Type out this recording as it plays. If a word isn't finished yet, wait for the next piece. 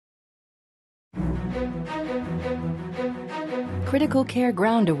Critical Care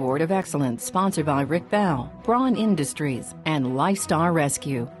Ground Award of Excellence, sponsored by Rick Bell, Braun Industries, and Lifestar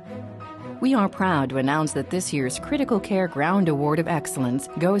Rescue. We are proud to announce that this year's Critical Care Ground Award of Excellence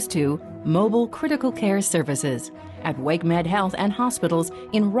goes to Mobile Critical Care Services at WakeMed Health and Hospitals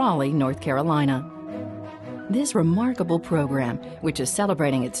in Raleigh, North Carolina. This remarkable program, which is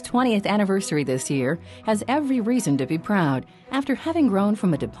celebrating its 20th anniversary this year, has every reason to be proud after having grown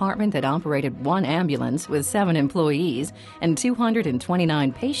from a department that operated 1 ambulance with 7 employees and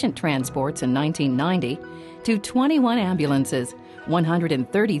 229 patient transports in 1990 to 21 ambulances,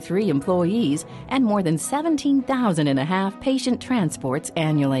 133 employees, and more than 17,500 patient transports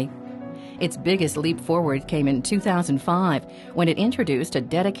annually. Its biggest leap forward came in 2005 when it introduced a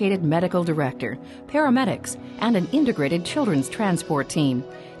dedicated medical director, paramedics, and an integrated children's transport team,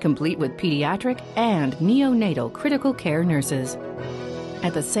 complete with pediatric and neonatal critical care nurses.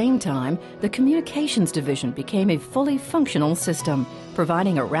 At the same time, the communications division became a fully functional system,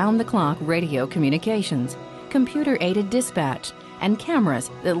 providing around-the-clock radio communications, computer-aided dispatch, and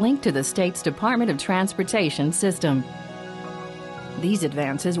cameras that link to the state's Department of Transportation system. These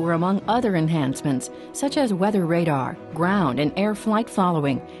advances were among other enhancements, such as weather radar, ground and air flight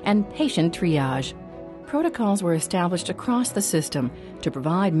following, and patient triage. Protocols were established across the system to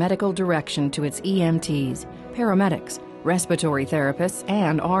provide medical direction to its EMTs, paramedics, respiratory therapists,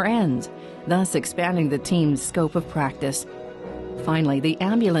 and RNs, thus expanding the team's scope of practice. Finally, the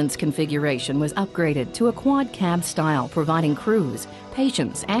ambulance configuration was upgraded to a quad cab style, providing crews,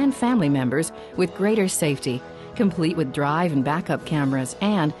 patients, and family members with greater safety, complete with drive and backup cameras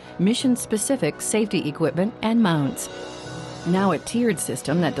and mission-specific safety equipment and mounts. Now a tiered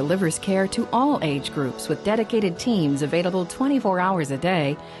system that delivers care to all age groups with dedicated teams available 24 hours a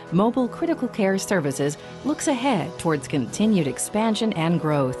day, Mobile Critical Care Services looks ahead towards continued expansion and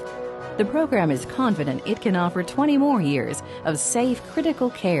growth. The program is confident it can offer 20 more years of safe critical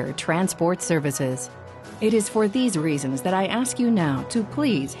care transport services. It is for these reasons that I ask you now to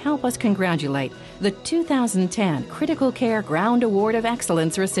please help us congratulate the 2010 Critical Care Ground Award of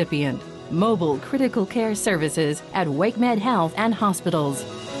Excellence recipient, Mobile Critical Care Services at WakeMed Health and Hospitals.